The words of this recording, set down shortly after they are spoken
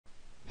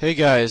Hey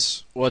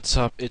guys, what's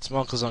up? It's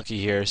munclesonkey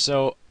here.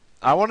 So,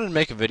 I wanted to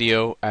make a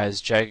video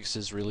as Jagex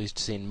has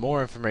releasing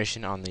more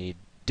information on the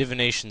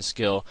Divination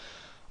skill.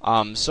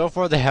 So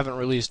far they haven't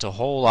released a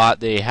whole lot.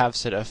 They have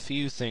said a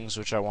few things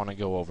which I want to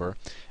go over.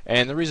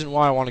 And the reason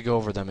why I want to go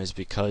over them is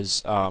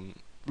because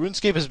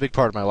RuneScape is a big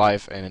part of my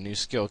life, and a new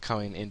skill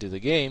coming into the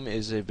game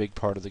is a big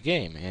part of the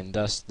game, and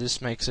thus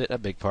this makes it a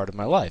big part of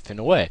my life in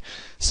a way.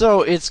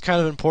 So it's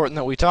kind of important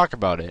that we talk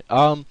about it.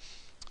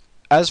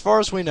 As far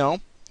as we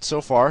know, so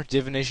far,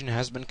 Divination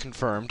has been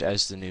confirmed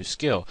as the new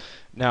skill.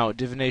 Now,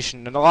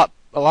 Divination, and a lot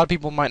of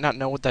people might not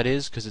know what that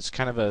is because it's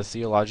kind of a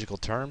theological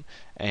term,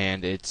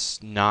 and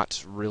it's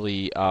not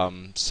really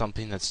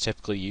something that's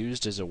typically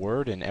used as a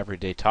word in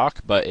everyday talk.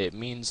 But it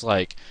means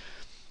like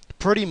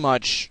pretty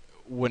much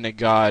when a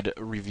god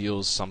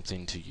reveals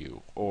something to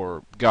you,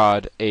 or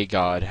a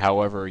god,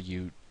 however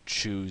you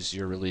choose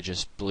your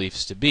religious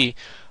beliefs to be.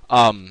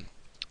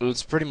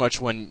 It's pretty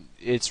much when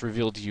it's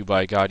revealed to you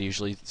by God,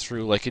 usually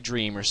through like a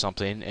dream or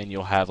something, and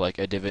you'll have like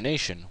a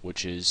divination,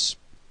 which is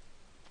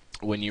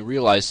when you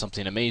realize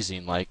something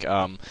amazing. Like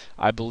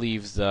I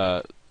believe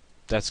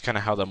that's kind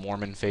of how the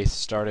Mormon faith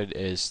started,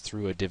 is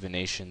through a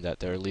divination that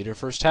their leader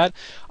first had.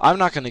 I'm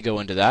not going to go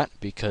into that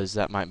because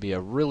that might be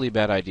a really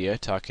bad idea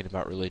talking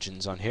about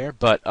religions on here,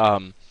 but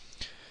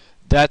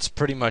that's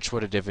pretty much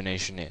what a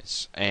divination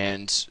is.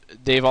 And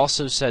they've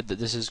also said that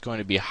this is going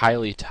to be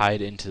highly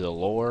tied into the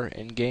lore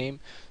in game,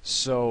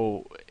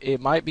 so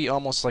it might be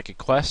almost like a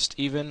quest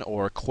even,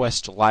 or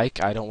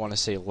quest-like. I don't want to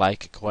say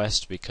like a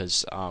quest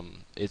because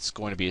it's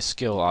going to be a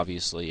skill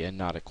obviously and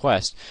not a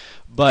quest,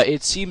 but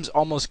it seems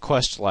almost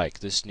quest-like,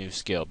 this new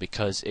skill,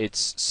 because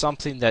it's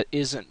something that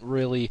isn't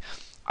really...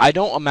 I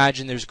don't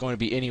imagine there's going to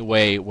be any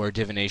way where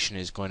divination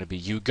is going to be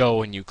you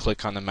go and you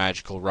click on the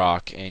magical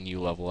rock and you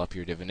level up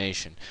your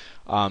divination.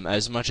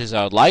 As much as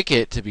I would like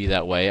it to be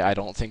that way, I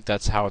don't think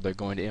that's how they're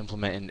going to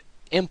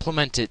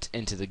implement it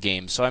into the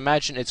game. So I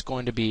imagine it's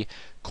going to be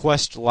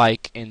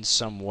quest-like in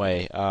some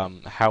way.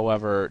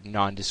 However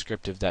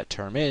non-descriptive that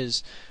term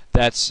is,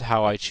 that's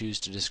how I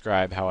choose to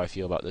describe how I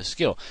feel about this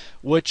skill,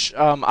 which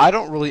I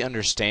don't really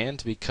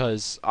understand,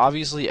 because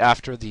obviously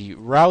after the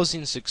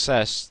rousing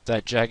success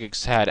that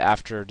Jagex had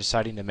after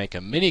deciding to make a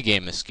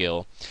minigame a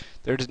skill,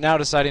 they're now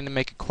deciding to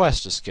make a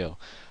quest a skill.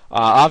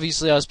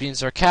 Obviously I was being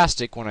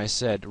sarcastic when I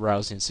said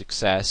rousing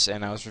success,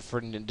 and I was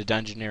referring to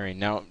dungeoneering.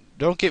 Now,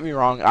 don't get me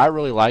wrong, I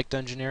really like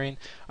dungeoneering.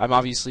 I'm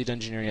obviously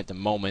dungeoneering at the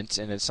moment,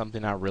 and it's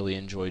something I really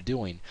enjoy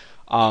doing.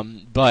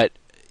 But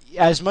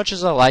as much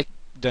as I like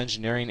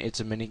dungeoneering, it's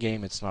a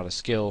minigame, it's not a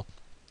skill.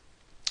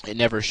 It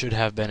never should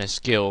have been a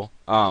skill.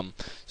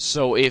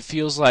 So it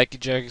feels like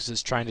Jagex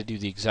is trying to do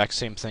the exact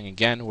same thing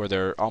again, where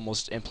they're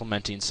almost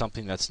implementing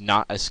something that's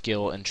not a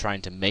skill and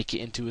trying to make it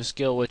into a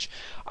skill, which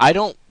I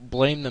don't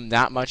blame them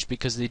that much,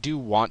 because they do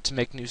want to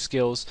make new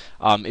skills.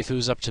 If it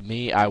was up to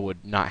me, I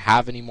would not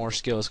have any more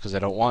skills, because I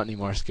don't want any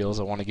more skills.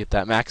 I want to get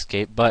that max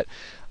cape. But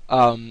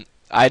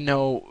I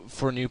know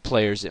for new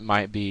players it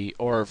might be,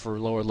 or for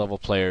lower level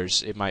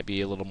players, it might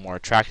be a little more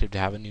attractive to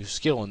have a new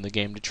skill in the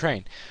game to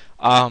train.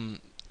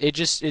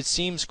 It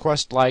seems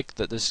quest-like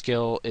that the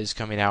skill is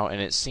coming out,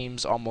 and it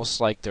seems almost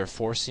like they're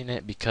forcing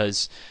it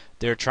because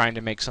they're trying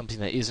to make something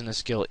that isn't a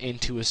skill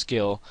into a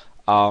skill.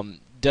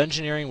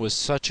 Dungeoneering was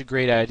such a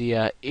great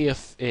idea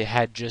if it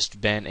had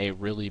just been a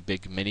really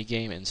big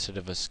minigame instead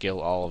of a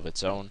skill all of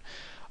its own.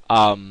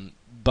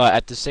 But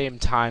at the same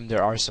time,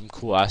 there are some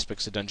cool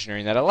aspects of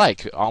dungeoneering that I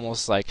like.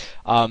 Almost like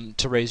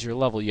to raise your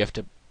level, you have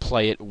to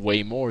play it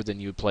way more than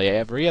you would play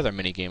every other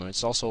minigame, and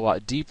it's also a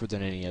lot deeper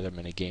than any other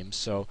minigame.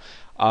 So,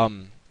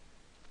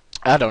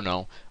 I don't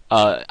know.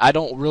 I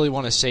don't really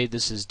want to say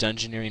this is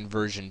Dungeoneering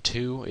version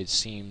 2. It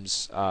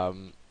seems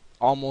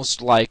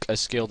almost like a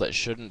skill that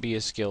shouldn't be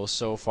a skill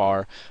so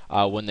far.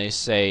 When they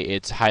say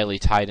it's highly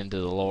tied into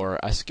the lore,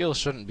 a skill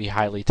shouldn't be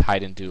highly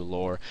tied into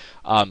lore.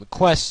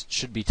 Quests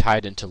should be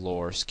tied into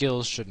lore.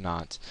 Skills should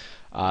not.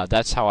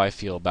 That's how I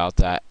feel about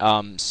that.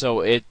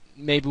 So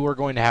maybe we're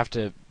going to have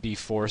to be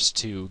forced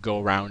to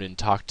go around and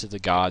talk to the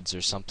gods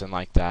or something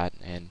like that,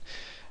 and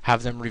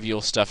have them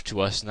reveal stuff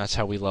to us, and that's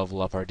how we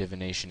level up our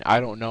divination. I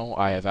don't know.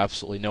 I have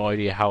absolutely no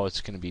idea how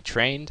it's going to be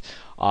trained.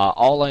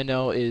 All I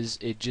know is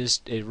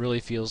it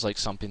really feels like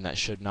something that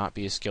should not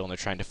be a skill, and they're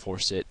trying to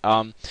force it.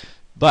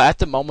 But at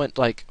the moment,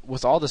 like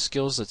with all the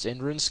skills that's in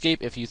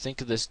RuneScape, if you think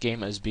of this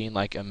game as being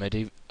like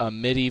a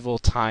medieval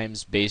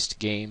times based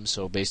game,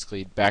 so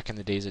basically back in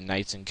the days of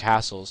knights and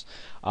castles,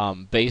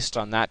 based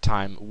on that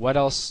time, what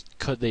else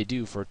could they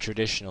do for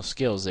traditional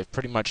skills? They've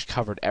pretty much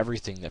covered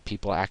everything that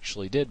people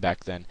actually did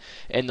back then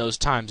in those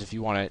times, if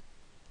you want to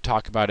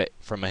talk about it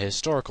from a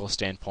historical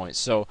standpoint.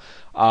 So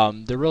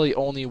the really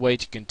only way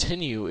to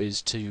continue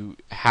is to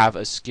have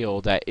a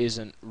skill that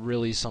isn't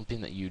really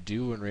something that you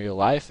do in real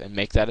life and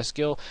make that a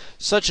skill,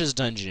 such as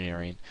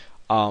dungeoneering.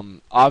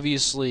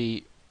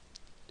 Obviously,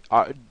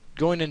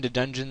 going into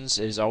dungeons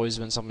has always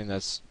been something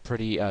that's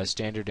pretty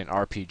standard in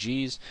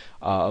RPGs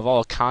of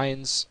all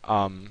kinds.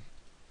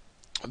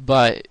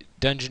 But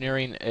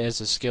dungeoneering as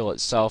a skill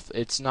itself,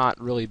 it's not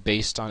really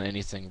based on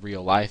anything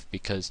real life,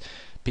 because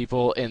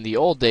People in the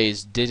old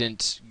days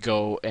didn't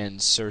go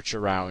and search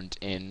around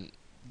in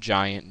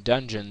giant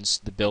dungeons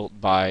built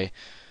by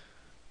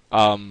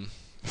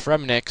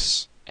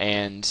Fremniks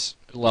and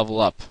level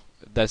up.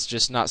 That's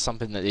just not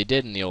something that they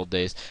did in the old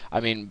days. I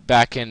mean,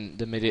 back in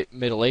the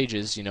Middle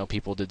Ages, you know,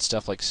 people did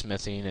stuff like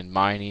smithing and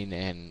mining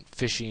and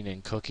fishing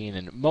and cooking,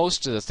 and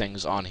most of the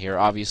things on here,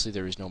 obviously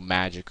there is no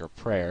magic or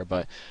prayer,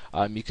 but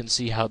you can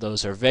see how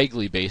those are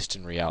vaguely based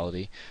in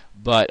reality.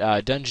 But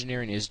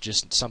dungeoneering is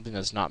just something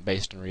that's not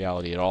based in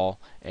reality at all,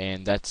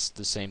 and that's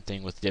the same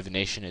thing with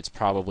divination. It's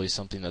probably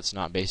something that's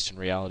not based in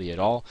reality at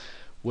all,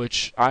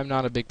 which I'm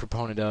not a big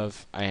proponent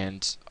of,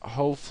 and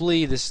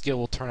hopefully this skill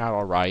will turn out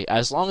alright,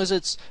 as long as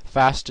it's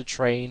fast to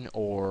train,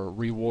 or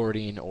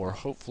rewarding, or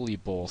hopefully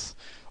both,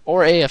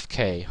 or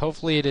AFK.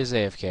 Hopefully it is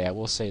AFK, I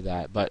will say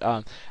that, but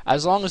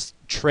as long as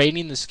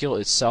training the skill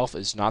itself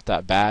is not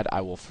that bad,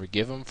 I will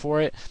forgive him for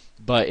it,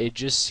 but it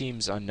just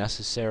seems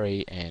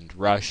unnecessary and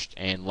rushed,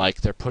 and like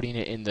they're putting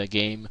it in the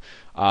game,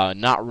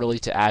 not really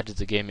to add to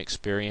the game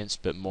experience,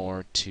 but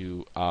more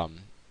to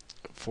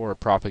for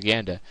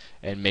propaganda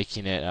and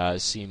making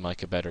it seem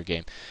like a better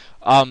game.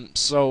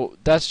 So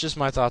that's just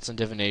my thoughts on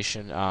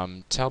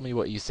divination. Tell me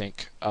what you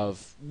think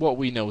of what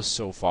we know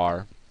so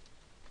far.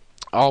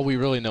 All we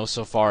really know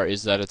so far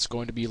is that it's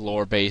going to be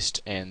lore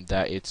based and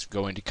that it's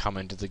going to come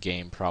into the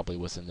game probably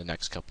within the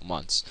next couple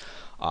months.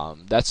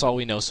 That's all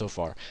we know so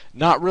far.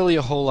 Not really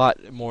a whole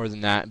lot more than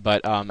that,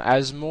 but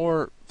as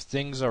more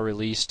things are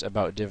released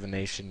about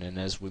divination and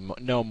as we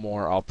know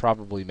more, I'll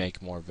probably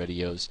make more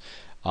videos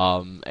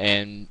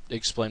and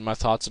explain my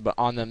thoughts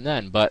on them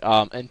then. But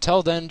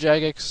until then,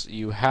 Jagex,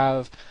 you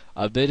have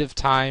a bit of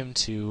time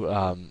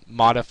to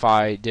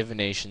modify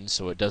divination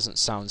so it doesn't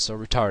sound so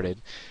retarded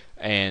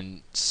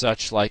and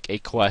such like a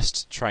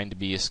quest trying to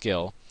be a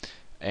skill,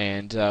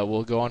 and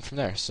we'll go on from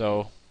there.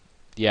 So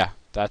yeah,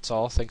 that's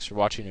all. Thanks for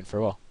watching and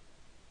farewell.